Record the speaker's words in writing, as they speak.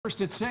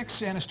First at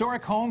 6, an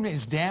historic home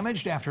is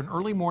damaged after an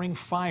early morning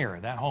fire.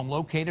 That home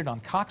located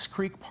on Cox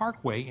Creek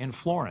Parkway in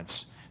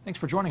Florence. Thanks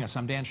for joining us.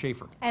 I'm Dan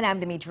Schaefer. And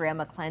I'm Demetria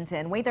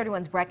McClinton. WAAY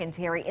 31's Brecken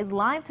Terry is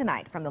live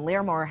tonight from the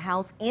Larimore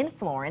house in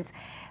Florence,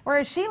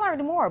 where she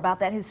learned more about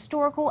that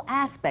historical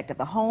aspect of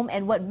the home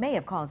and what may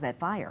have caused that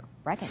fire.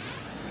 Brecken.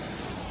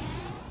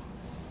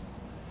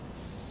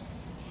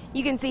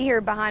 You can see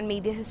here behind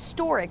me the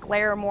historic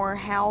Larimore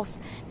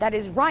house that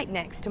is right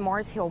next to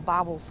Mars Hill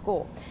Bible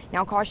School.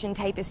 Now, caution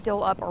tape is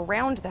still up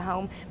around the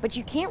home, but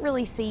you can't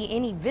really see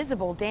any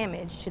visible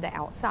damage to the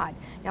outside.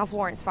 Now,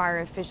 Florence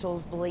fire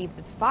officials believe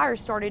that the fire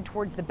started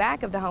towards the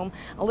back of the home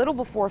a little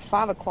before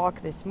 5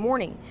 o'clock this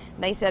morning.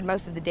 They said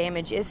most of the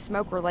damage is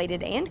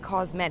smoke-related and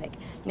cosmetic.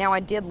 Now, I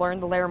did learn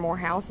the Larimore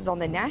house is on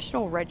the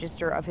National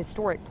Register of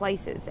Historic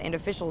Places, and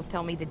officials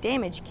tell me the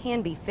damage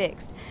can be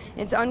fixed.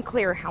 It's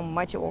unclear how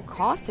much it will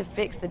cost to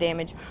fix the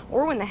damage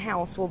or when the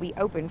house will be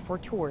open for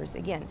tours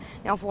again.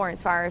 Now, Florence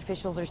fire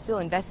officials are still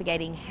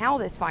investigating how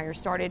this fire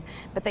started,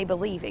 but they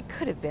believe it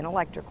could have been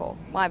electrical.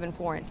 Live in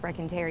Florence,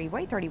 Brecken Terry,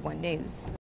 WAAY 31 News.